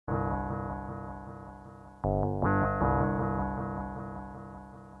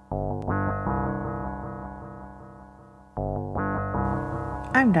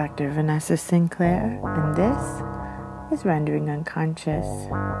I'm Dr. Vanessa Sinclair, and this is Rendering Unconscious.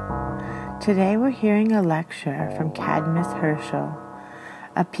 Today we're hearing a lecture from Kadmus Herschel,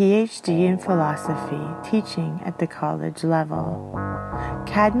 a PhD in philosophy teaching at the college level.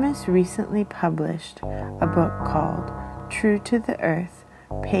 Kadmus recently published a book called True to the Earth,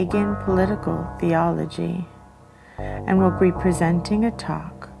 Pagan Political Theology, and will be presenting a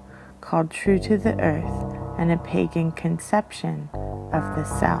talk called True to the Earth and a Pagan Conception of the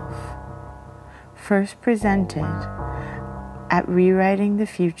Self, first presented at Rewriting the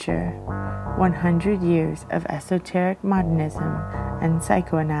Future, 100 Years of Esoteric Modernism and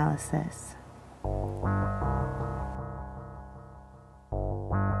Psychoanalysis.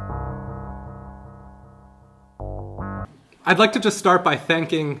 I'd like to just start by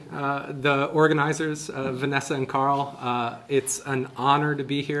thanking the organizers, Vanessa and Carl. It's an honor to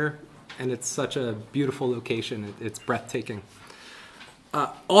be here, and it's such a beautiful location. It's breathtaking.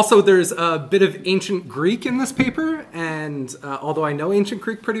 Also, there's a bit of ancient Greek in this paper, and although I know ancient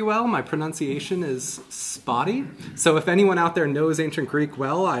Greek pretty well, my pronunciation is spotty. So if anyone out there knows ancient Greek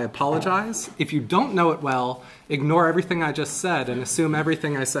well, I apologize. If you don't know it well, ignore everything I just said and assume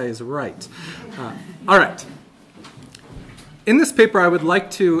everything I say is right. All right. In this paper, I would like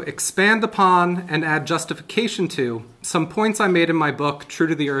to expand upon and add justification to some points I made in my book, True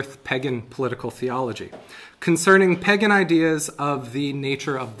to the Earth, Pagan Political Theology, concerning pagan ideas of the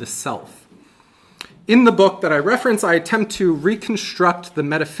nature of the self. In the book that I reference, I attempt to reconstruct the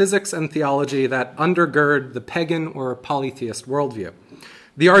metaphysics and theology that undergird the pagan or polytheist worldview.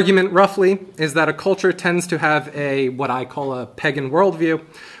 The argument, roughly, is that a culture tends to have what I call a pagan worldview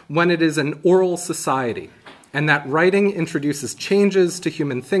when it is an oral society, and that writing introduces changes to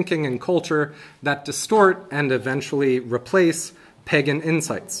human thinking and culture that distort and eventually replace pagan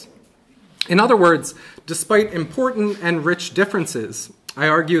insights. In other words, despite important and rich differences, I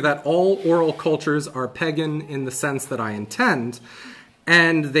argue that all oral cultures are pagan in the sense that I intend,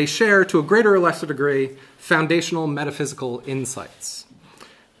 and they share, to a greater or lesser degree, foundational metaphysical insights.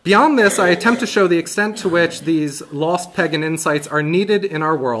 Beyond this, I attempt to show the extent to which these lost pagan insights are needed in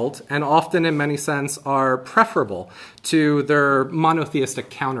our world, and often, in many sense, are preferable to their monotheistic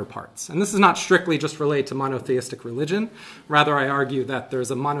counterparts. And this is not strictly just related to monotheistic religion. Rather, I argue that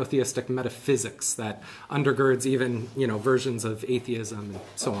there's a monotheistic metaphysics that undergirds even, versions of atheism and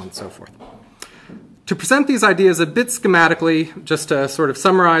so on and so forth. To present these ideas a bit schematically, just to sort of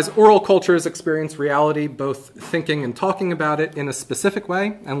summarize, oral cultures experience reality, both thinking and talking about it, in a specific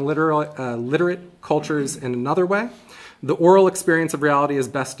way, and literate cultures in another way. The oral experience of reality is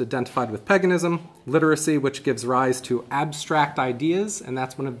best identified with paganism. Literacy, which gives rise to abstract ideas, and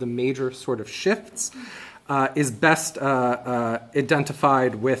that's one of the major sort of shifts, is best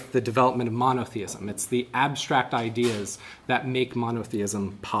identified with the development of monotheism. It's the abstract ideas that make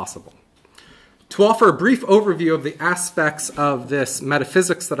monotheism possible. To offer a brief overview of the aspects of this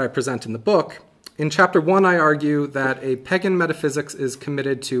metaphysics that I present in the book, in Chapter 1 I argue that a pagan metaphysics is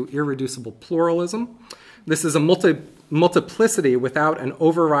committed to irreducible pluralism. This is a multiplicity without an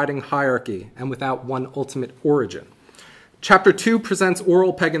overriding hierarchy and without one ultimate origin. Chapter 2 presents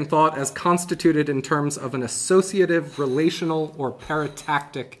oral pagan thought as constituted in terms of an associative, relational, or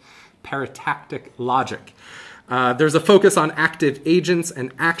paratactic logic. There's a focus on active agents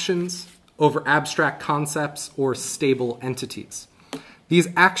and actions over abstract concepts or stable entities. These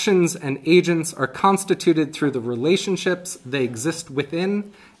actions and agents are constituted through the relationships they exist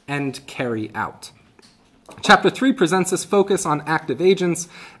within and carry out. Chapter 3 presents this focus on active agents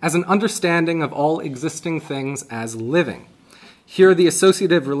as an understanding of all existing things as living. Here, the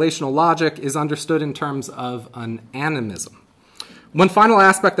associative relational logic is understood in terms of an animism. One final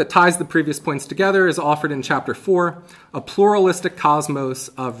aspect that ties the previous points together is offered in Chapter 4, a pluralistic cosmos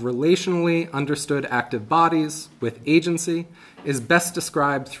of relationally understood active bodies with agency is best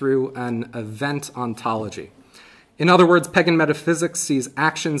described through an event ontology. In other words, pagan metaphysics sees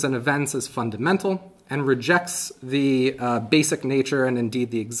actions and events as fundamental and rejects the basic nature and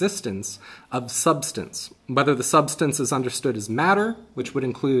indeed the existence of substance, whether the substance is understood as matter, which would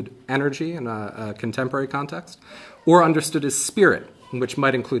include energy in a contemporary context, or understood as spirit, which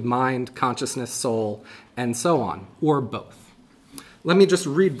might include mind, consciousness, soul, and so on, or both. Let me just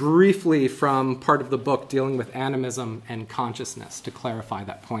read briefly from part of the book dealing with animism and consciousness to clarify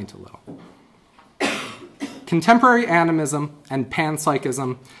that point a little. Contemporary animism and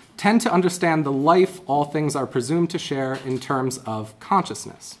panpsychism tend to understand the life all things are presumed to share in terms of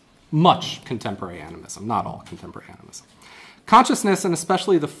consciousness. Much contemporary animism, not all contemporary animism. Consciousness, and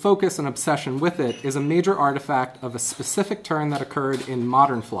especially the focus and obsession with it, is a major artifact of a specific turn that occurred in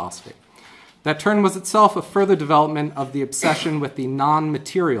modern philosophy. That turn was itself a further development of the obsession with the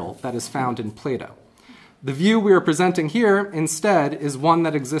non-material that is found in Plato. The view we are presenting here, instead, is one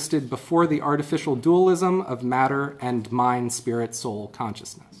that existed before the artificial dualism of matter and mind, spirit, soul,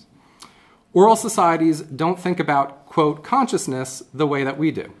 consciousness. Oral societies don't think about, quote, consciousness the way that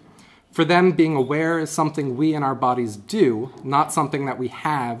we do. For them, being aware is something we and our bodies do, not something that we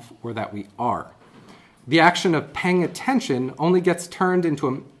have or that we are. The action of paying attention only gets turned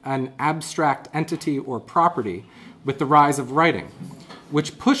into an abstract entity or property with the rise of writing,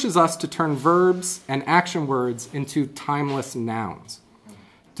 which pushes us to turn verbs and action words into timeless nouns.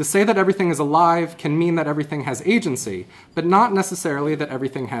 To say that everything is alive can mean that everything has agency, but not necessarily that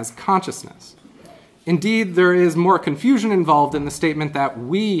everything has consciousness. Indeed, there is more confusion involved in the statement that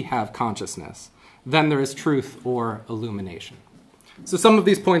we have consciousness than there is truth or illumination. So some of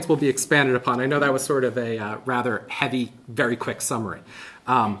these points will be expanded upon. I know that was sort of a rather heavy, very quick summary.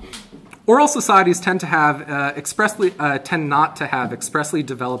 Oral societies tend not to have expressly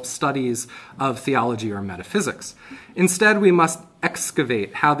developed studies of theology or metaphysics. Instead, we must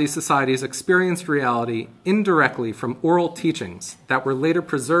excavate how these societies experienced reality indirectly from oral teachings that were later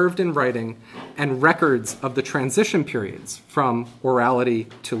preserved in writing and records of the transition periods from orality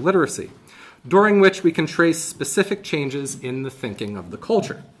to literacy, during which we can trace specific changes in the thinking of the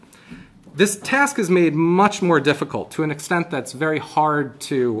culture. This task is made much more difficult to an extent that's very hard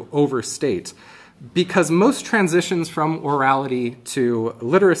to overstate, because most transitions from orality to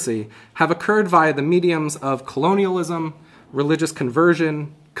literacy have occurred via the mediums of colonialism, religious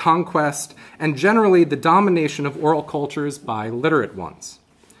conversion, conquest, and generally the domination of oral cultures by literate ones.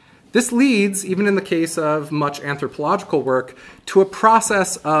 This leads, even in the case of much anthropological work, to a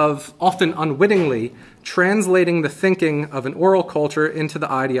process of, often unwittingly, translating the thinking of an oral culture into the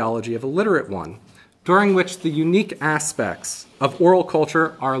ideology of a literate one, during which the unique aspects of oral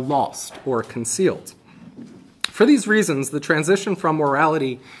culture are lost or concealed. For these reasons, the transition from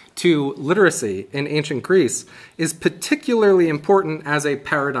orality to literacy in ancient Greece is particularly important as a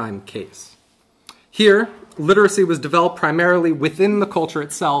paradigm case. Here, literacy was developed primarily within the culture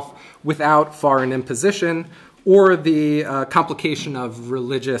itself without foreign imposition or the complication of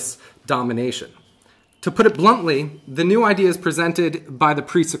religious domination. To put it bluntly, the new ideas presented by the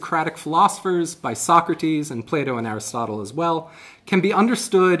pre-Socratic philosophers, by Socrates and Plato and Aristotle as well, can be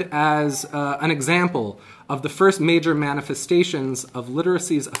understood as an example of the first major manifestations of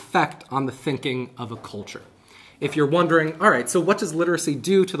literacy's effect on the thinking of a culture. If you're wondering, all right, so what does literacy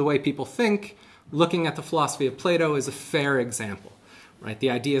do to the way people think? Looking at the philosophy of Plato is a fair example, right? The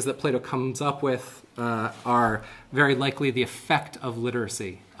ideas that Plato comes up with are very likely the effect of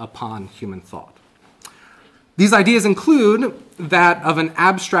literacy upon human thought. These ideas include that of an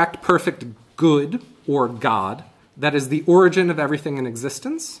abstract perfect good, or God, that is the origin of everything in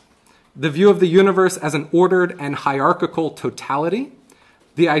existence, the view of the universe as an ordered and hierarchical totality,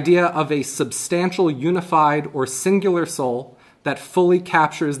 the idea of a substantial, unified, or singular soul that fully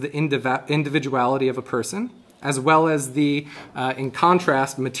captures the individuality of a person, as well as the, in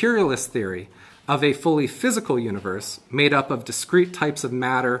contrast, materialist theory of a fully physical universe made up of discrete types of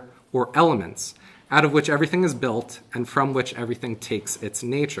matter or elements, out of which everything is built and from which everything takes its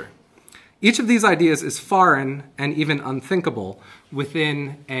nature. Each of these ideas is foreign and even unthinkable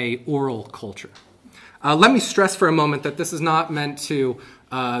within an oral culture. Let me stress for a moment that this is not meant to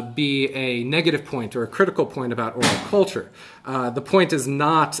be a negative point or a critical point about oral culture. The point is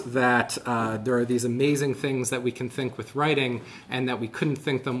not that there are these amazing things that we can think with writing and that we couldn't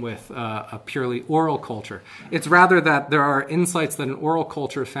think them with a purely oral culture. It's rather that there are insights that an oral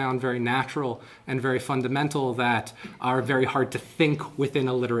culture found very natural and very fundamental that are very hard to think within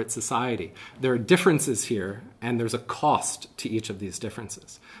a literate society. There are differences here, and there's a cost to each of these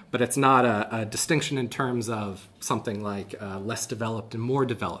differences. But it's not a distinction in terms of something like less developed and more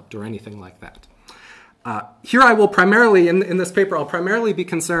developed or anything like that. Here I will primarily, in this paper, I'll primarily be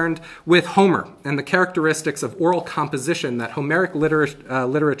concerned with Homer and the characteristics of oral composition that Homeric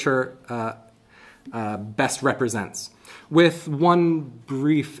literature best represents, with one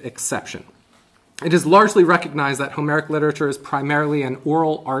brief exception. It is largely recognized that Homeric literature is primarily an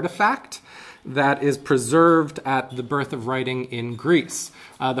oral artifact that is preserved at the birth of writing in Greece.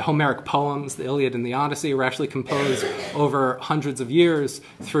 The Homeric poems, the Iliad and the Odyssey, were actually composed over hundreds of years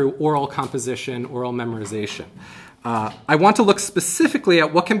through oral composition, oral memorization. I want to look specifically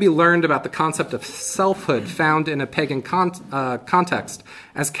at what can be learned about the concept of selfhood found in a pagan context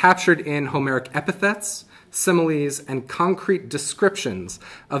as captured in Homeric epithets, similes, and concrete descriptions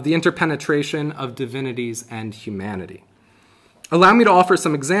of the interpenetration of divinities and humanity. Allow me to offer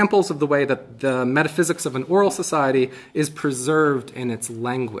some examples of the way that the metaphysics of an oral society is preserved in its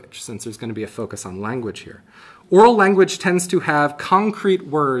language, since there's going to be a focus on language here. Oral language tends to have concrete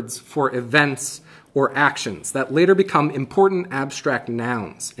words for events or actions that later become important abstract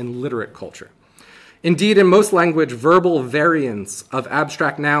nouns in literate culture. Indeed, in most language, verbal variants of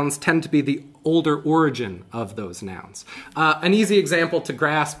abstract nouns tend to be the older origin of those nouns. An easy example to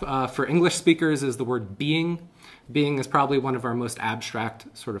grasp for English speakers is the word being. Being is probably one of our most abstract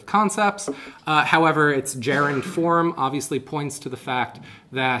sort of concepts. However, its gerund form obviously points to the fact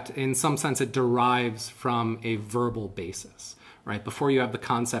that in some sense it derives from a verbal basis. Right? Before you have the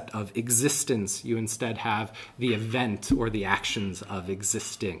concept of existence, you instead have the event or the actions of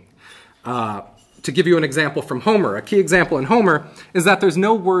existing. To give you an example from Homer, a key example in Homer is that there's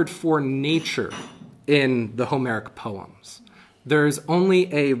no word for nature in the Homeric poems. There's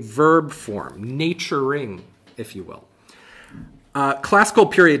only a verb form, naturing, if you will. Classical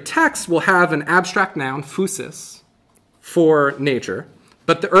period texts will have an abstract noun, phusis, for nature,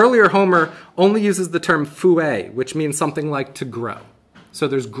 but the earlier Homer only uses the term phue, which means something like to grow. So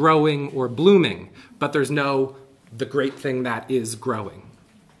there's growing or blooming, but there's no the great thing that is growing.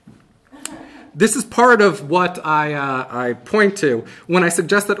 This is part of what I point to when I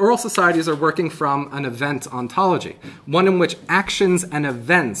suggest that oral societies are working from an event ontology, one in which actions and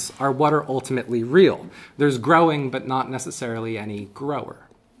events are what are ultimately real. There's growing, but not necessarily any grower.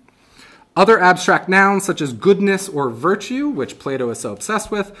 Other abstract nouns, such as goodness or virtue, which Plato is so obsessed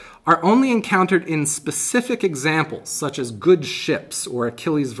with, are only encountered in specific examples, such as good ships or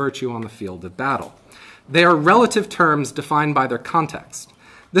Achilles' virtue on the field of battle. They are relative terms defined by their context.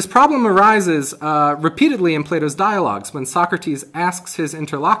 This problem arises repeatedly in Plato's dialogues when Socrates asks his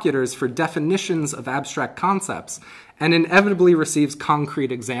interlocutors for definitions of abstract concepts and inevitably receives concrete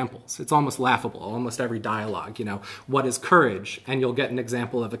examples. It's almost laughable, almost every dialogue, what is courage? And you'll get an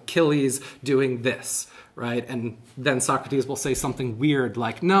example of Achilles doing this, right? And then Socrates will say something weird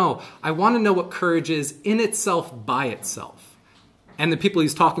like, no, I want to know what courage is in itself by itself. And the people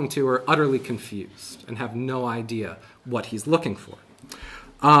he's talking to are utterly confused and have no idea what he's looking for.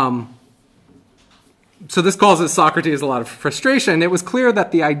 So this causes Socrates a lot of frustration. It was clear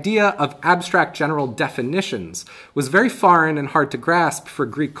that the idea of abstract general definitions was very foreign and hard to grasp for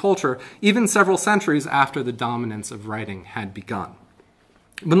Greek culture, even several centuries after the dominance of writing had begun.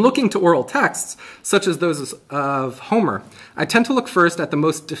 When looking to oral texts, such as those of Homer, I tend to look first at the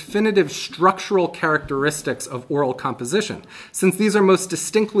most definitive structural characteristics of oral composition, since these are most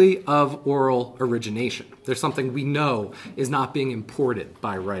distinctly of oral origination. There's something we know is not being imported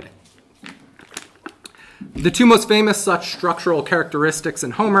by writing. The two most famous such structural characteristics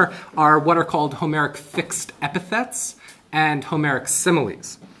in Homer are what are called Homeric fixed epithets and Homeric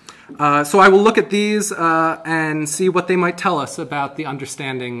similes. So I will look at these and see what they might tell us about the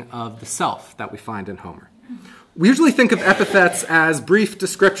understanding of the self that we find in Homer. We usually think of epithets as brief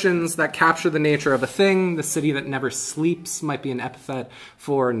descriptions that capture the nature of a thing. The city that never sleeps might be an epithet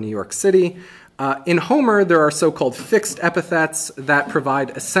for New York City. In Homer, there are so-called fixed epithets that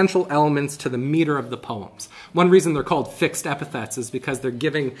provide essential elements to the meter of the poems. One reason they're called fixed epithets is because they're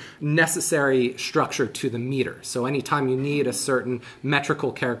giving necessary structure to the meter. So anytime you need a certain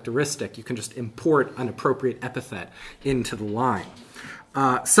metrical characteristic, you can just import an appropriate epithet into the line.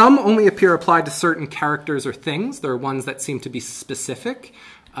 Some only appear applied to certain characters or things. There are ones that seem to be specific.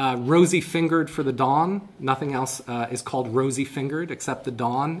 Rosy-fingered for the dawn. Nothing else is called rosy-fingered except the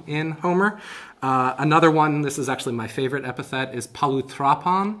dawn in Homer. Another one, this is actually my favorite epithet, is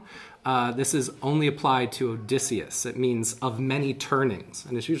paluthropon. This is only applied to Odysseus. It means of many turnings,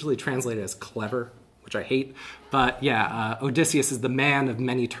 and it's usually translated as clever, which I hate. But yeah, Odysseus is the man of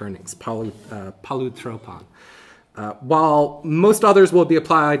many turnings, paluthropon. While most others will be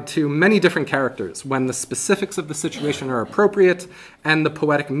applied to many different characters when the specifics of the situation are appropriate and the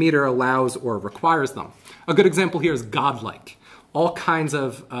poetic meter allows or requires them. A good example here is godlike. All kinds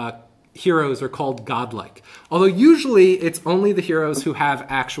of heroes are called godlike, although usually it's only the heroes who have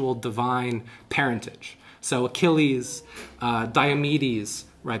actual divine parentage. So Achilles, Diomedes,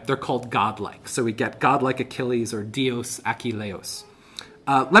 right, they're called godlike. So we get godlike Achilles or Dios Achilleos.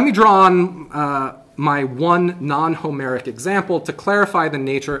 Let me draw on my one non-Homeric example to clarify the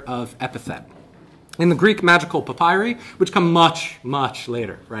nature of epithet. In the Greek magical papyri, which come much, much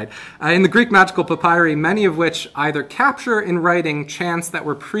later, right? In the Greek magical papyri, many of which either capture in writing chants that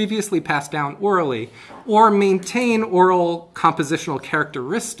were previously passed down orally or maintain oral compositional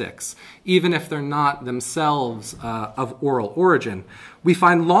characteristics, even if they're not themselves of oral origin, we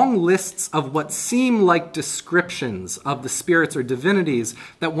find long lists of what seem like descriptions of the spirits or divinities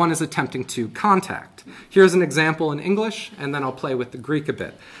that one is attempting to contact. Here's an example in English, and then I'll play with the Greek a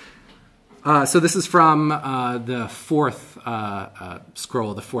bit. So this is from the fourth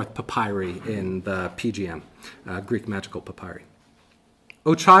scroll, the fourth papyri in the PGM, Greek magical papyri.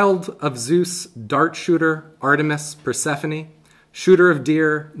 O child of Zeus, dart shooter, Artemis, Persephone, shooter of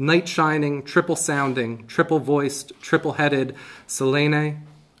deer, night shining, triple sounding, triple voiced, triple headed, Selene,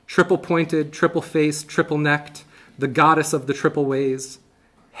 triple pointed, triple faced, triple necked, the goddess of the triple ways,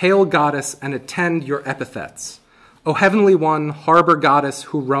 hail goddess and attend your epithets. O heavenly one, harbor goddess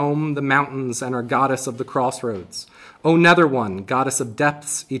who roam the mountains and are goddess of the crossroads. O nether one, goddess of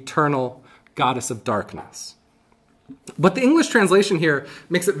depths, eternal, goddess of darkness. What the English translation here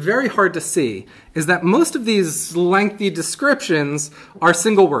makes it very hard to see is that most of these lengthy descriptions are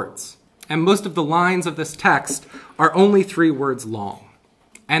single words, and most of the lines of this text are only 3 words long.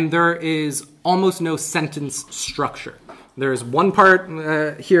 And there is almost no sentence structure. There's one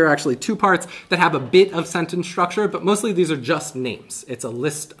part here, actually 2 parts, that have a bit of sentence structure, but mostly these are just names. It's a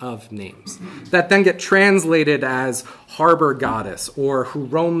list of names that then get translated as harbor goddess, or who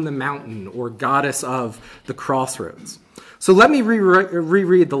roam the mountain, or goddess of the crossroads. So let me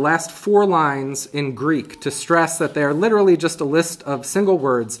reread the last 4 lines in Greek to stress that they are literally just a list of single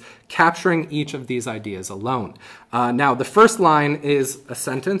words capturing each of these ideas alone. Now, the first line is a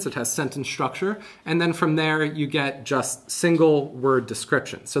sentence. It has sentence structure. And then from there, you get just single word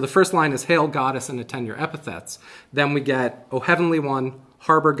description. So the first line is, hail goddess and attend your epithets. Then we get, O heavenly one,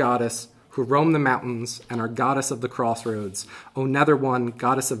 harbor goddess, who roam the mountains and are goddess of the crossroads. O nether one,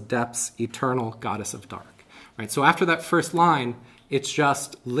 goddess of depths, eternal, goddess of dark. Right, so after that first line, it's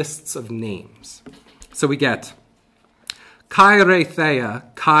just lists of names. So we get Kai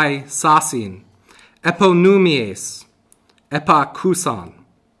Reithea, Kai Sasin, Eponoumies, Epakusan,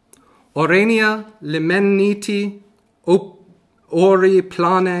 Orenia Limeniti, Ori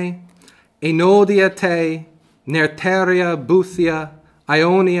Plane, Enodia te, Nerteria Buthia,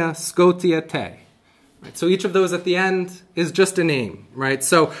 Ionia Scotia te. Right, so each of those at the end is just a name, right?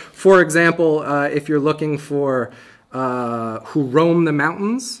 So, for example, if you're looking for who roam the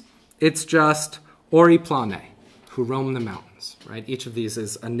mountains, it's just Oriplane, who roam the mountains, right? Each of these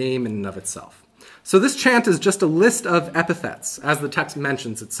is a name in and of itself. So this chant is just a list of epithets, as the text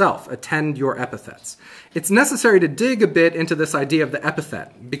mentions itself, attend your epithets. It's necessary to dig a bit into this idea of the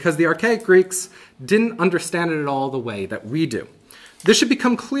epithet, because the archaic Greeks didn't understand it at all the way that we do. This should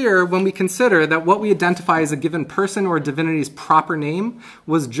become clear when we consider that what we identify as a given person or divinity's proper name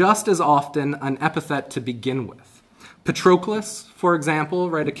was just as often an epithet to begin with. Patroclus, for example,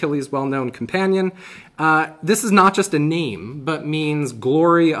 right, Achilles' well-known companion, this is not just a name, but means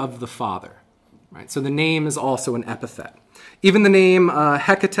glory of the Father. Right? So the name is also an epithet. Even the name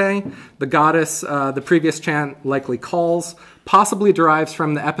Hecate, the goddess the previous chant likely calls, possibly derives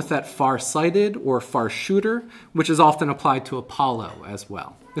from the epithet far-sighted or far-shooter, which is often applied to Apollo as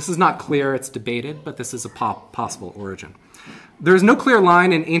well. This is not clear, it's debated, but this is a possible origin. There is no clear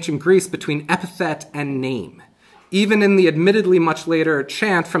line in ancient Greece between epithet and name. Even in the admittedly much later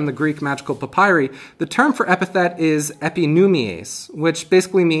chant from the Greek magical papyri, the term for epithet is epinoumies, which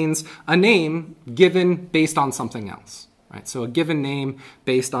basically means a name given based on something else. Right? So a given name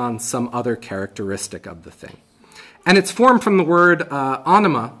based on some other characteristic of the thing. And it's formed from the word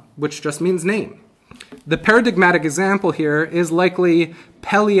anima, which just means name. The paradigmatic example here is likely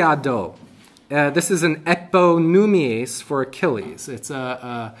Peliado. This is an epinoumies for Achilles.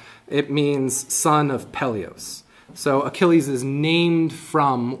 It means son of Peleus. So Achilles is named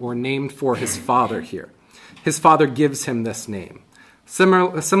from or named for his father here. His father gives him this name.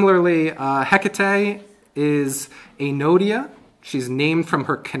 Similarly, Hecate is Enodia. She's named from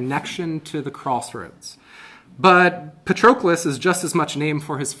her connection to the crossroads. But Patroclus is just as much named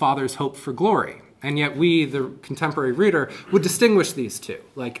for his father's hope for glory. And yet we, the contemporary reader, would distinguish these two.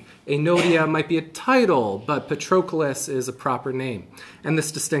 Like Enodia might be a title, but Patroclus is a proper name. And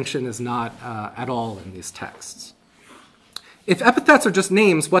this distinction is not at all in these texts. If epithets are just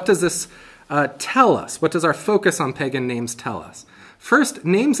names, what does this tell us? What does our focus on pagan names tell us? First,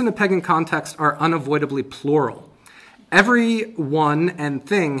 names in a pagan context are unavoidably plural. Every one and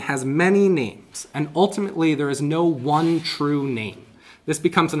thing has many names, and ultimately there is no one true name. This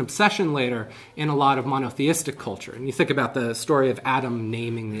becomes an obsession later in a lot of monotheistic culture. And you think about the story of Adam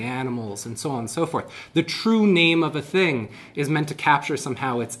naming the animals and so on and so forth. The true name of a thing is meant to capture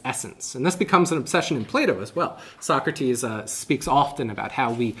somehow its essence. And this becomes an obsession in Plato as well. Socrates speaks often about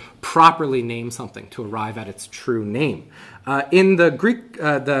how we properly name something to arrive at its true name. In the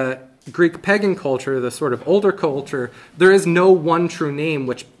Greek pagan culture, the sort of older culture, there is no one true name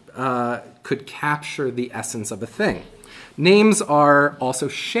which could capture the essence of a thing. Names are also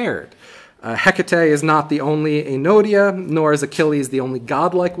shared. Hecate is not the only Enodia, nor is Achilles the only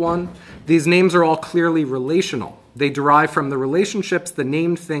godlike one. These names are all clearly relational. They derive from the relationships the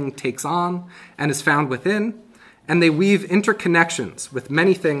named thing takes on and is found within, and they weave interconnections with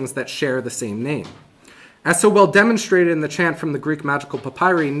many things that share the same name. As so well demonstrated in the chant from the Greek magical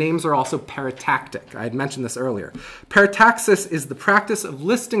papyri, names are also paratactic. I had mentioned this earlier. Parataxis is the practice of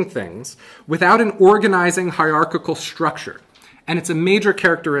listing things without an organizing hierarchical structure, and it's a major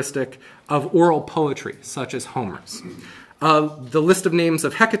characteristic of oral poetry, such as Homer's. The list of names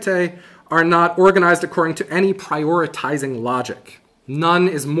of Hecate are not organized according to any prioritizing logic. None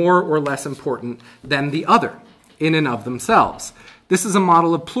is more or less important than the other in and of themselves. This is a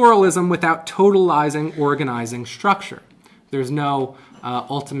model of pluralism without totalizing organizing structure. There's no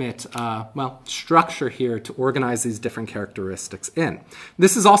ultimate structure here to organize these different characteristics in.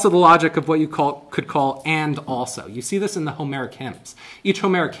 This is also the logic of what you could call and also. You see this in the Homeric hymns. Each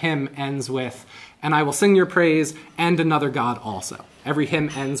Homeric hymn ends with, and I will sing your praise, and another God also. Every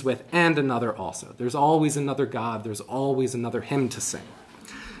hymn ends with, and another also. There's always another God. There's always another hymn to sing.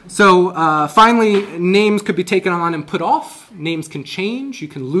 So finally, names could be taken on and put off. Names can change. You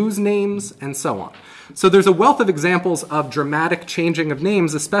can lose names, and so on. So there's a wealth of examples of dramatic changing of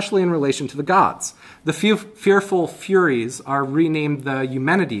names, especially in relation to the gods. The fearful Furies are renamed the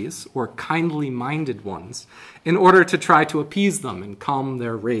Eumenides, or kindly-minded ones, in order to try to appease them and calm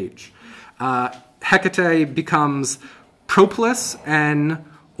their rage. Hecate becomes Propolis and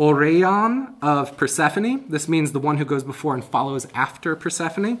Oreion of Persephone. This means the one who goes before and follows after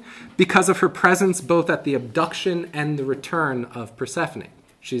Persephone, because of her presence both at the abduction and the return of Persephone.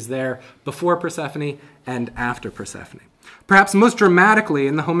 She's there before Persephone and after Persephone. Perhaps most dramatically,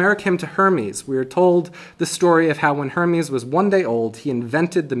 in the Homeric hymn to Hermes, we are told the story of how when Hermes was 1 day old, he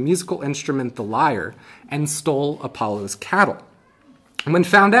invented the musical instrument the lyre and stole Apollo's cattle. And when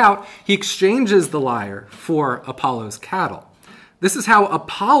found out, he exchanges the lyre for Apollo's cattle. This is how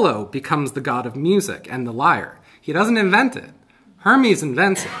Apollo becomes the god of music and the lyre. He doesn't invent it. Hermes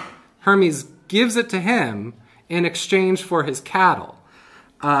invents it. Hermes gives it to him in exchange for his cattle.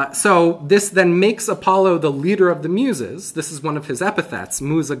 So this then makes Apollo the leader of the muses. This is one of his epithets,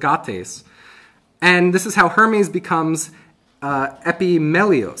 Musagates. And this is how Hermes becomes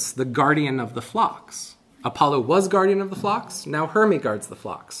Epimelios, the guardian of the flocks. Apollo was guardian of the flocks, now Hermes guards the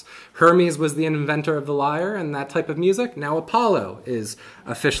flocks. Hermes was the inventor of the lyre and that type of music, now Apollo is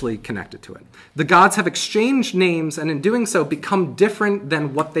officially connected to it. The gods have exchanged names and in doing so become different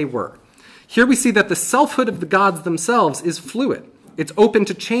than what they were. Here we see that the selfhood of the gods themselves is fluid. It's open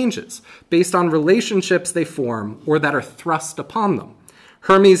to changes based on relationships they form or that are thrust upon them.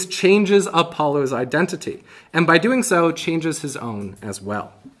 Hermes changes Apollo's identity, and by doing so changes his own as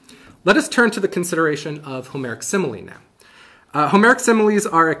well. Let us turn to the consideration of Homeric simile now. Homeric similes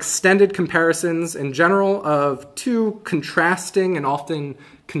are extended comparisons in general of two contrasting and often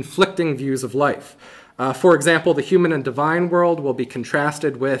conflicting views of life. For example, the human and divine world will be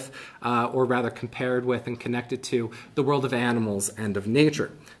contrasted with, or rather compared with and connected to, the world of animals and of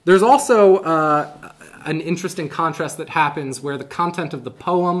nature. There's also an interesting contrast that happens where the content of the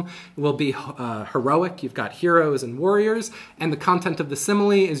poem will be heroic. You've got heroes and warriors, and the content of the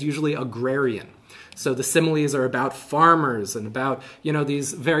simile is usually agrarian. So the similes are about farmers and about,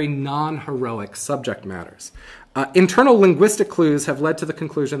 these very non-heroic subject matters. Internal linguistic clues have led to the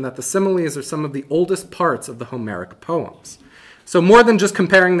conclusion that the similes are some of the oldest parts of the Homeric poems. So more than just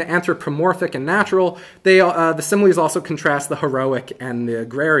comparing the anthropomorphic and natural, the similes also contrast the heroic and the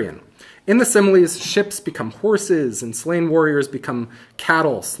agrarian. In the similes, ships become horses and slain warriors become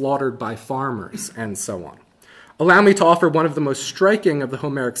cattle slaughtered by farmers, and so on. Allow me to offer one of the most striking of the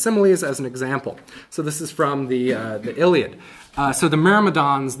Homeric similes as an example. So this is from the Iliad. So the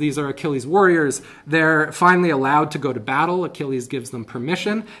Myrmidons, these are Achilles' warriors, they're finally allowed to go to battle. Achilles gives them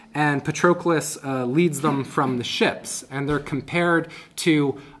permission, and Patroclus leads them from the ships. And they're compared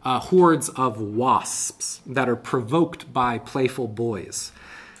to hordes of wasps that are provoked by playful boys.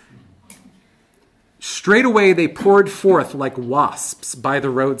 Straightway they poured forth like wasps by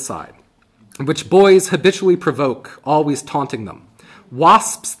the roadside, which boys habitually provoke, always taunting them.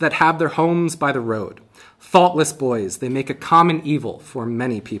 Wasps that have their homes by the road. Thoughtless boys, they make a common evil for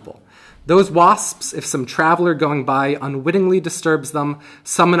many people. Those wasps, if some traveler going by unwittingly disturbs them,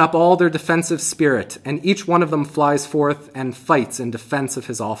 summon up all their defensive spirit, and each one of them flies forth and fights in defense of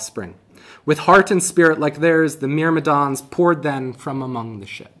his offspring. With heart and spirit like theirs, the myrmidons poured then from among the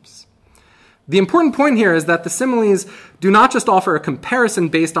ships. The important point here is that the similes do not just offer a comparison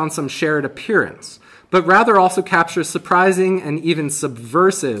based on some shared appearance, but rather also capture surprising and even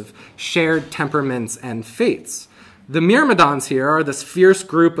subversive shared temperaments and fates. The Myrmidons here are this fierce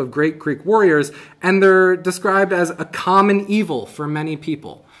group of great Greek warriors, and they're described as a common evil for many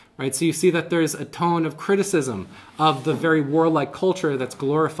people. Right? So you see that there's a tone of criticism of the very warlike culture that's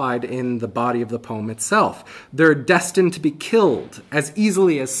glorified in the body of the poem itself. They're destined to be killed as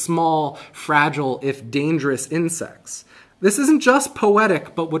easily as small, fragile, if dangerous insects. This isn't just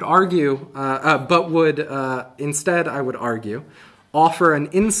poetic, but would instead, I would argue, offer an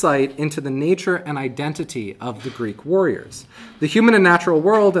insight into the nature and identity of the Greek warriors. The human and natural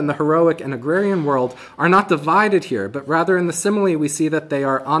world and the heroic and agrarian world are not divided here, but rather in the simile we see that they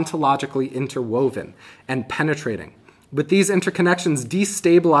are ontologically interwoven and penetrating, with these interconnections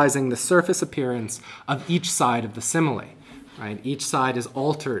destabilizing the surface appearance of each side of the simile. Right? Each side is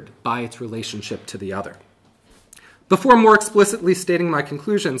altered by its relationship to the other. Before more explicitly stating my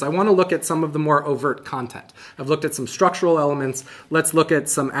conclusions, I want to look at some of the more overt content. I've looked at some structural elements. Let's look at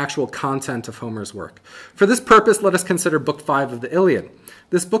some actual content of Homer's work. For this purpose, let us consider Book 5 of the Iliad.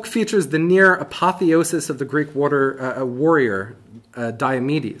 This book features the near apotheosis of the Greek warrior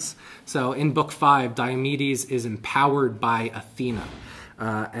Diomedes. So in Book 5, Diomedes is empowered by Athena.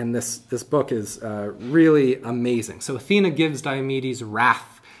 And this book is really amazing. So Athena gives Diomedes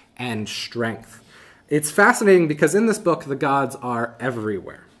wrath and strength. It's fascinating because in this book, the gods are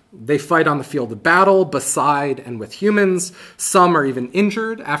everywhere. They fight on the field of battle, beside and with humans. Some are even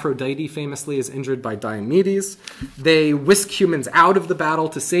injured. Aphrodite famously is injured by Diomedes. They whisk humans out of the battle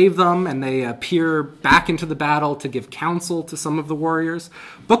to save them, and they appear back into the battle to give counsel to some of the warriors.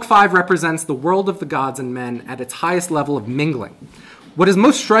 Book 5 represents the world of the gods and men at its highest level of mingling. What is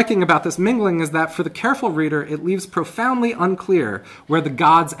most striking about this mingling is that for the careful reader, it leaves profoundly unclear where the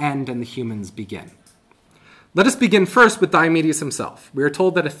gods end and the humans begin. Let us begin first with Diomedes himself. We are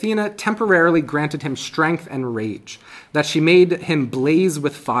told that Athena temporarily granted him strength and rage, that she made him blaze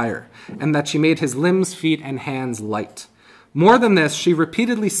with fire, and that she made his limbs, feet, and hands light. More than this, she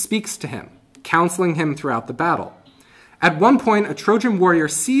repeatedly speaks to him, counseling him throughout the battle. At one point, a Trojan warrior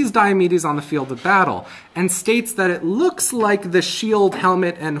sees Diomedes on the field of battle and states that it looks like the shield,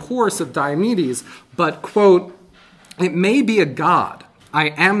 helmet, and horse of Diomedes, but, quote, "It may be a god.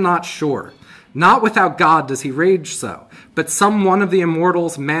 I am not sure. Not without God does he rage so, but some one of the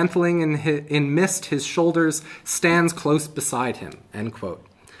immortals mantling in mist his shoulders stands close beside him," end quote.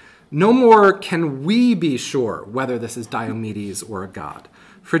 No more can we be sure whether this is Diomedes or a god,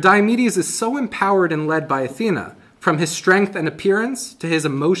 for Diomedes is so empowered and led by Athena, from his strength and appearance to his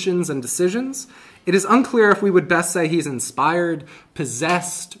emotions and decisions, it is unclear if we would best say he's inspired,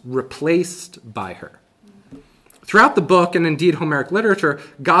 possessed, replaced by her. Throughout the book, and indeed Homeric literature,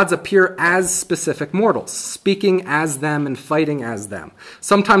 gods appear as specific mortals, speaking as them and fighting as them.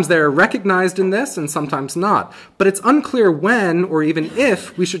 Sometimes they are recognized in this, and sometimes not. But it's unclear when, or even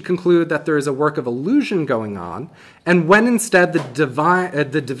if, we should conclude that there is a work of illusion going on, and when instead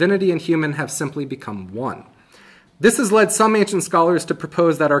the divinity and human have simply become one. This has led some ancient scholars to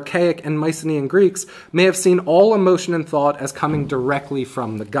propose that archaic and Mycenaean Greeks may have seen all emotion and thought as coming directly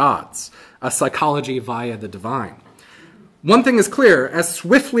from the gods, a psychology via the divine. One thing is clear, as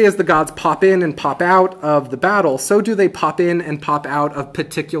swiftly as the gods pop in and pop out of the battle, so do they pop in and pop out of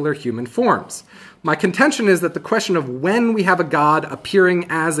particular human forms. My contention is that the question of when we have a god appearing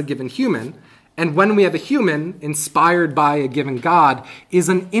as a given human, and when we have a human inspired by a given god, is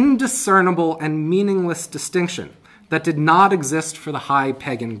an indiscernible and meaningless distinction that did not exist for the high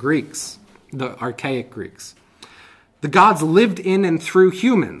pagan Greeks, the archaic Greeks. The gods lived in and through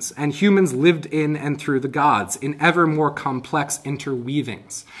humans, and humans lived in and through the gods in ever more complex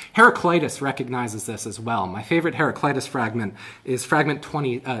interweavings. Heraclitus recognizes this as well. My favorite Heraclitus fragment is fragment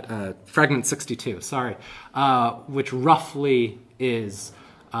 62, which roughly is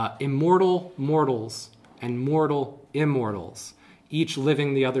immortal mortals and mortal immortals, each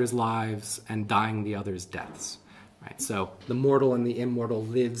living the other's lives and dying the other's deaths. Right? So the mortal and the immortal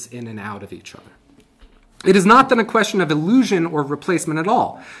lives in and out of each other. It is not then a question of illusion or replacement at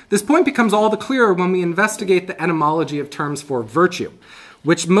all. This point becomes all the clearer when we investigate the etymology of terms for virtue,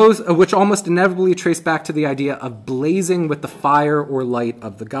 which almost inevitably trace back to the idea of blazing with the fire or light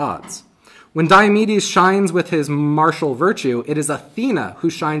of the gods. When Diomedes shines with his martial virtue, it is Athena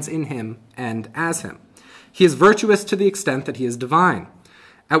who shines in him and as him. He is virtuous to the extent that he is divine.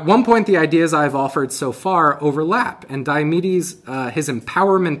 At one point, the ideas I have offered so far overlap, and Diomedes, his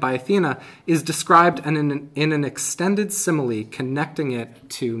empowerment by Athena, is described in an extended simile connecting it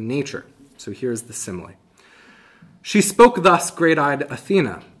to nature. So here's the simile. She spoke thus, great-eyed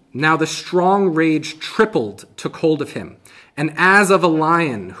Athena. Now the strong rage tripled took hold of him, and as of a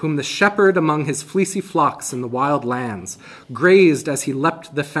lion whom the shepherd among his fleecy flocks in the wild lands grazed as he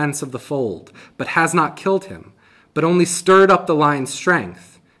leapt the fence of the fold, but has not killed him, but only stirred up the lion's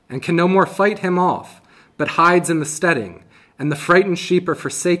strength, and can no more fight him off, but hides in the steading, and the frightened sheep are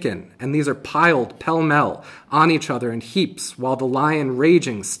forsaken, and these are piled pell-mell on each other in heaps, while the lion,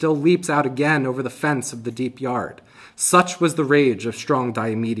 raging, still leaps out again over the fence of the deep yard. Such was the rage of strong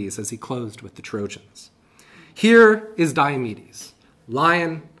Diomedes as he closed with the Trojans. Here is Diomedes,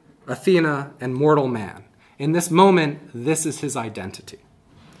 lion, Athena, and mortal man. In this moment, this is his identity.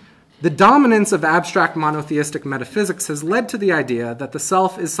 The dominance of abstract monotheistic metaphysics has led to the idea that the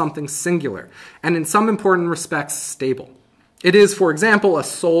self is something singular and in some important respects stable. It is, for example, a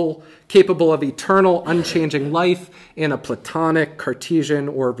soul capable of eternal, unchanging life in a Platonic, Cartesian,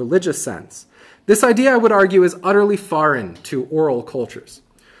 or religious sense. This idea, I would argue, is utterly foreign to oral cultures.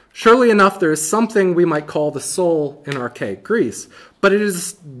 Surely enough, there is something we might call the soul in archaic Greece, but it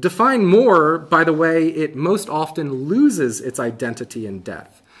is defined more by the way it most often loses its identity in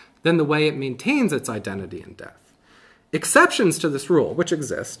death than the way it maintains its identity in death. Exceptions to this rule, which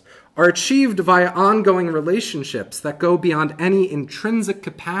exist, are achieved via ongoing relationships that go beyond any intrinsic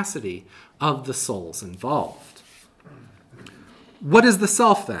capacity of the souls involved. What is the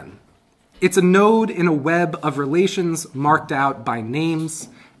self, then? It's a node in a web of relations marked out by names,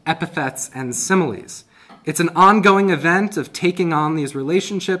 epithets, and similes. It's an ongoing event of taking on these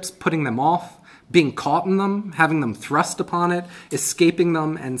relationships, putting them off, being caught in them, having them thrust upon it, escaping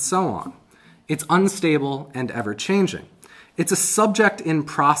them, and so on. It's unstable and ever-changing. It's a subject in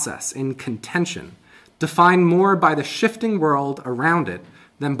process, in contention, defined more by the shifting world around it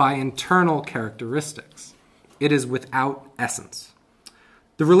than by internal characteristics. It is without essence.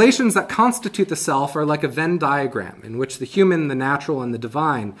 The relations that constitute the self are like a Venn diagram in which the human, the natural, and the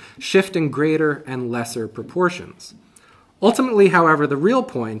divine shift in greater and lesser proportions. Ultimately, however, the real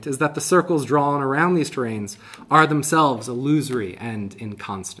point is that the circles drawn around these terrains are themselves illusory and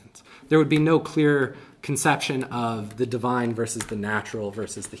inconstant. There would be no clear conception of the divine versus the natural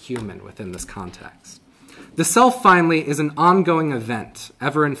versus the human within this context. The self, finally, is an ongoing event,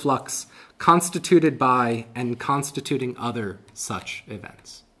 ever in flux, constituted by and constituting other such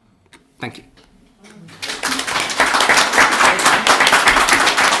events. Thank you.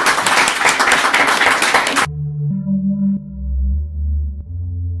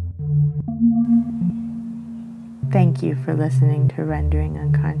 Thank you for listening to Rendering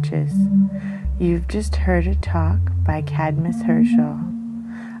Unconscious. You've just heard a talk by Kadmus Herschel,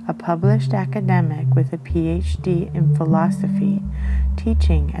 a published academic with a PhD in philosophy,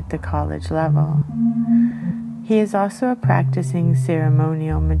 teaching at the college level. He is also a practicing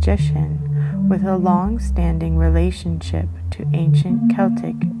ceremonial magician with a long-standing relationship to ancient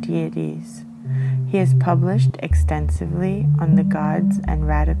Celtic deities. He has published extensively on the Gods and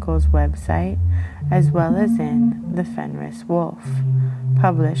Radicals website, as well as in The Fenris Wolf,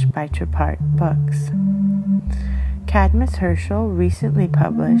 published by Tripart Books. Kadmus Herschel recently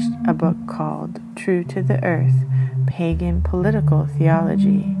published a book called True to the Earth, Pagan Political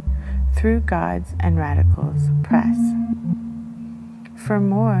Theology, through Gods and Radicals Press. For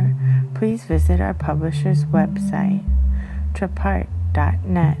more, please visit our publisher's website,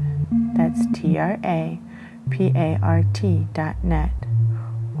 trapart.net. That's trapart.net,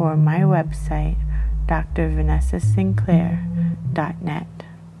 or my website, drvanessasinclair.net.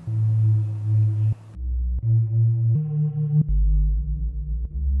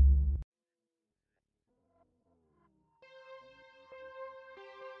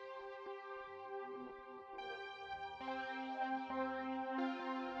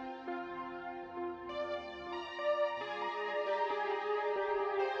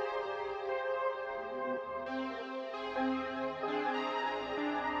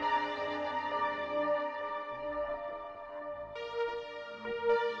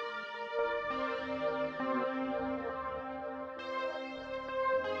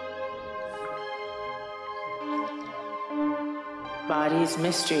 Body's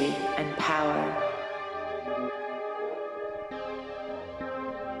mystery and power.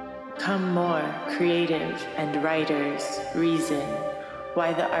 Come more creative and writers reason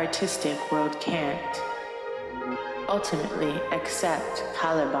why the artistic world can't ultimately accept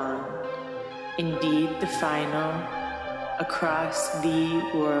Caliban, indeed the final, across the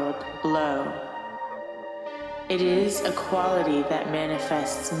world blow. It is a quality that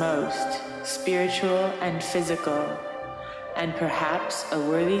manifests most, spiritual and physical, and perhaps a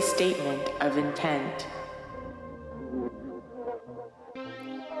worthy statement of intent.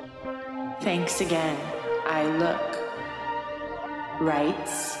 Thanks again, I look.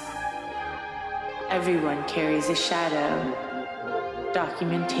 Writes, everyone carries a shadow.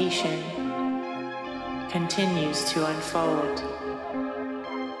 Documentation continues to unfold.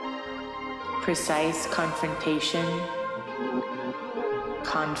 Precise confrontation,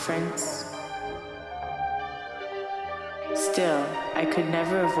 conference. Still, I could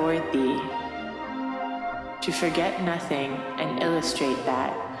never avoid thee. To forget nothing and illustrate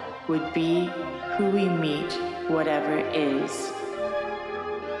that would be who we meet, whatever is.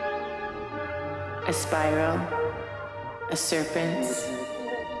 A spiral, a serpent's,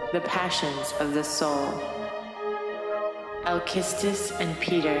 the passions of the soul. Alkistis and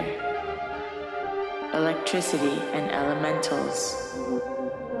Peter, electricity and elementals.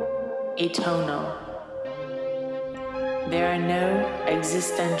 Atonal. There are no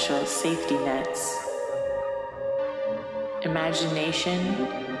existential safety nets. Imagination,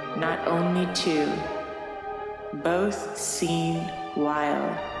 not only two, both seen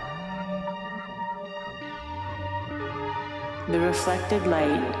while. The reflected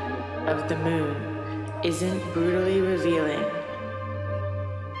light of the moon isn't brutally revealing,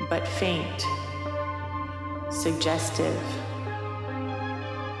 but faint, suggestive,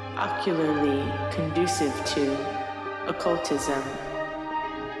 ocularly conducive to occultism.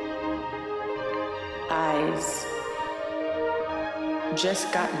 Eyes,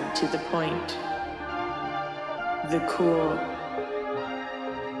 just gotten to the point. The cool,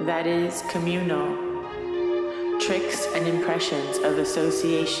 that is communal. Tricks and impressions of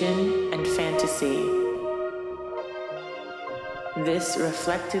association and fantasy. This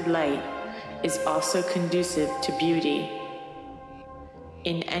reflected light is also conducive to beauty.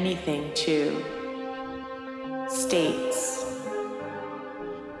 In anything, too. States.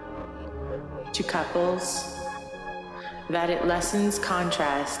 To couples, that it lessens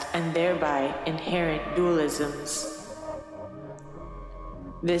contrast and thereby inherent dualisms.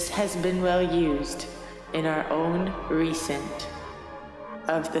 This has been well used in our own recent,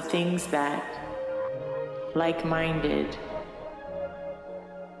 of the things that, like-minded,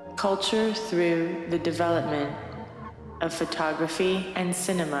 culture through the development of photography and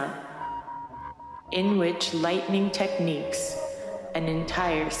cinema, in which lightning techniques, an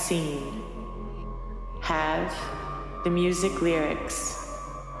entire scene, have the music lyrics,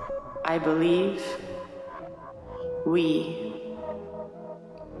 I believe, we,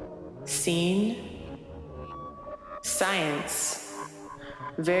 seen. Science,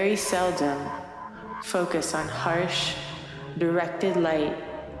 very seldom focus on harsh, directed light,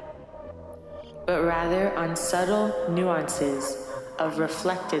 but rather on subtle nuances of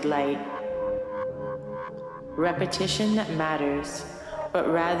reflected light. Repetition that matters, but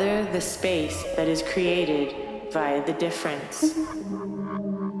rather the space that is created via the difference.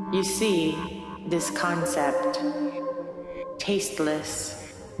 You see, this concept, tasteless.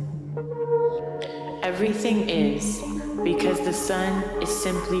 Everything is because the sun is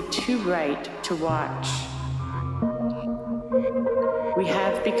simply too bright to watch. We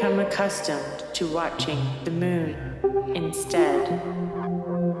have become accustomed to watching the moon instead.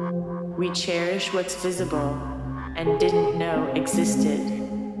 We cherish what's visible and didn't know existed.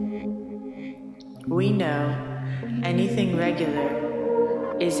 We know anything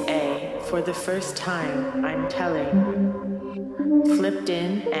regular is for the first time I'm telling, flipped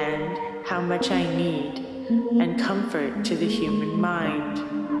in and how much I need, and comfort to the human mind.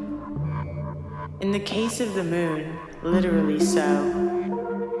 In the case of the moon, literally so.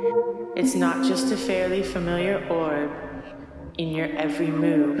 It's not just a fairly familiar orb in your every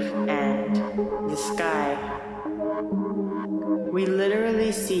move and the sky. We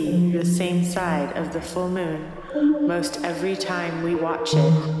literally see the same side of the full moon most every time we watch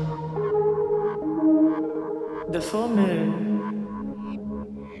it. The full moon,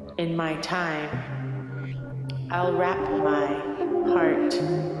 in my time, I'll wrap my heart,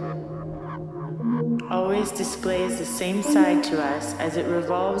 always displays the same side to us as it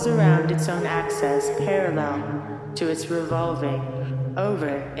revolves around its own axis parallel to its revolving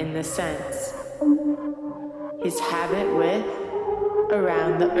over in the sense. His habit with,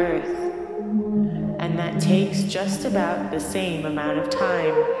 around the earth, and that takes just about the same amount of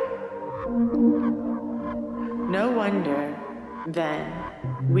time. No wonder, then,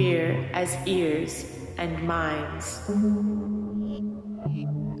 we're as ears and minds.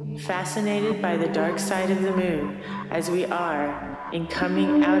 Fascinated by the dark side of the moon as we are in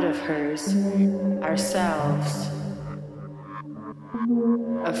coming out of hers, ourselves.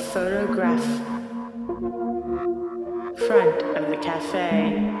 A photograph front of the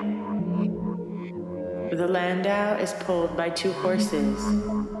cafe. The landau is pulled by two horses.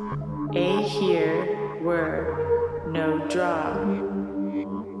 A here were no draw.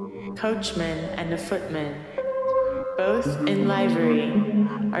 Coachman and a footman, both in livery,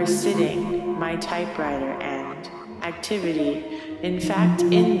 are sitting my typewriter and activity, in fact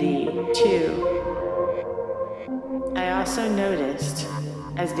in thee too. I also noticed,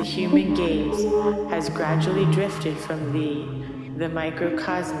 as the human gaze has gradually drifted from thee, the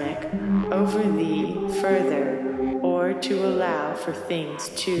microcosmic, over thee further, or to allow for things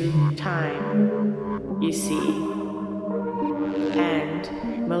to time, you see, and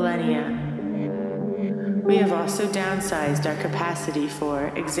millennia. We have also downsized our capacity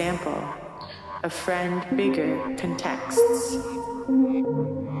for example, a friend bigger contexts.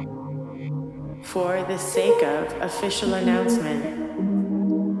 For the sake of official announcement,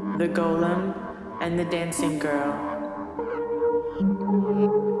 the golem and the dancing girl.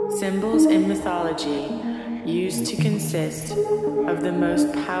 Symbols in mythology used to consist of the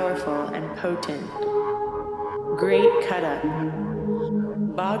most powerful and potent, great cut-up,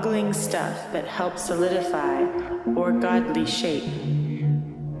 boggling stuff that helps solidify or godly shape.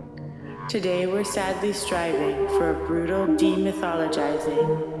 Today we're sadly striving for a brutal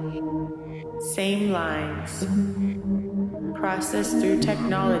demythologizing. Same lines, processed through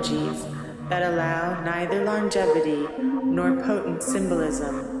technologies that allow neither longevity nor potent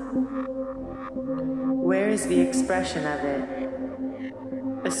symbolism. Where is the expression of it?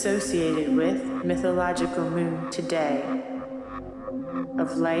 Associated with mythological moon today,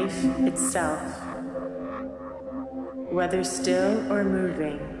 of life itself. Whether still or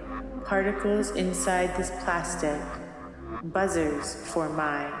moving, particles inside this plastic, buzzers for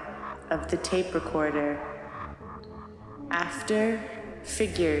mine, of the tape recorder. After,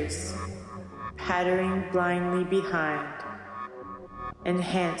 figures, pattering blindly behind,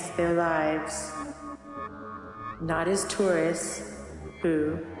 enhance their lives, not as tourists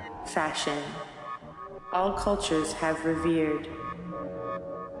who, fashion, all cultures have revered.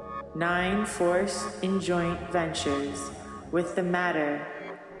 9 force in joint ventures with the matter,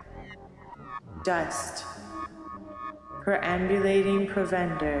 dust, perambulating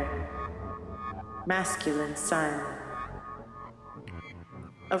provender, masculine sun.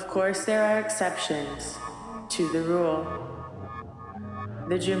 Of course there are exceptions to the rule.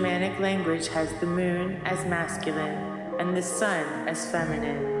 The Germanic language has the moon as masculine and the sun as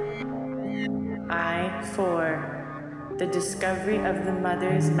feminine. The discovery of the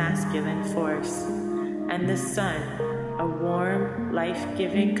mother's masculine force, and the sun, a warm,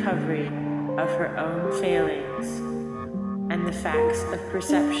 life-giving covering of her own failings, and the facts of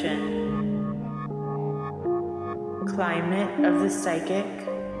perception. Climate of the psychic,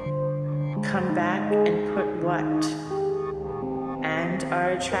 come back and put what, and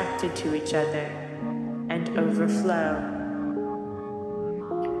are attracted to each other, and overflow.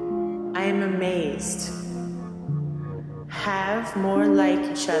 I am amazed. Have more like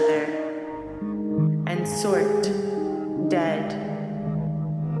each other, and sort dead.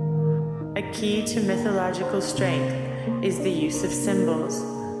 A key to mythological strength is the use of symbols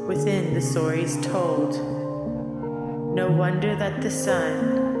within the stories told. No wonder that the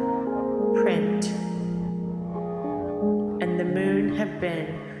sun, print, and the moon have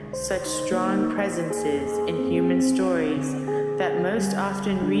been such strong presences in human stories that most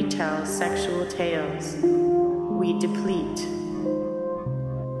often retell sexual tales. We deplete,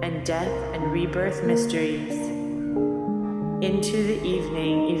 and death and rebirth mysteries, into the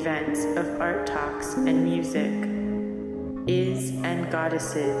evening events of art talks and music, is and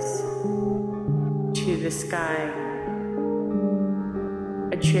goddesses, to the sky,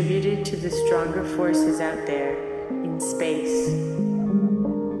 attributed to the stronger forces out there in space.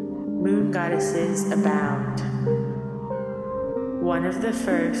 Moon goddesses abound. One of the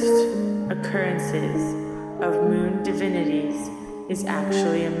first occurrences of moon divinities is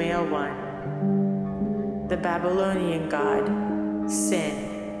actually a male one, the Babylonian god, Sin.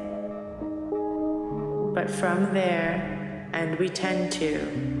 But from there, and we tend to,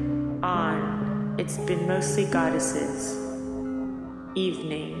 on, it's been mostly goddesses.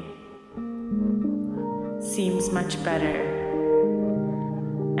 Evening seems much better,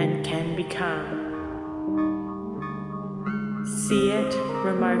 and can become. See it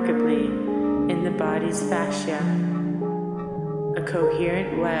remarkably in the body's fascia, a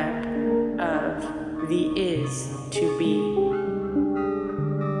coherent web of the is to be.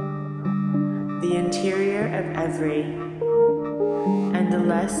 The interior of every and the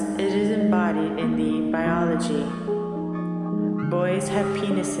less it is embodied in the biology. Boys have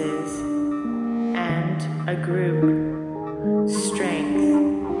penises and a group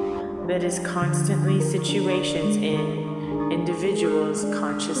strength that is constantly situations in individuals'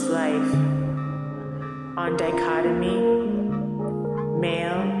 conscious life. On dichotomy,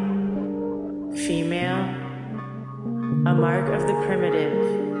 male, female, a mark of the primitive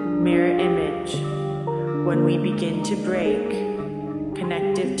mirror image when we begin to break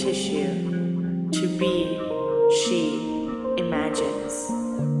connective tissue to be, she, imagine.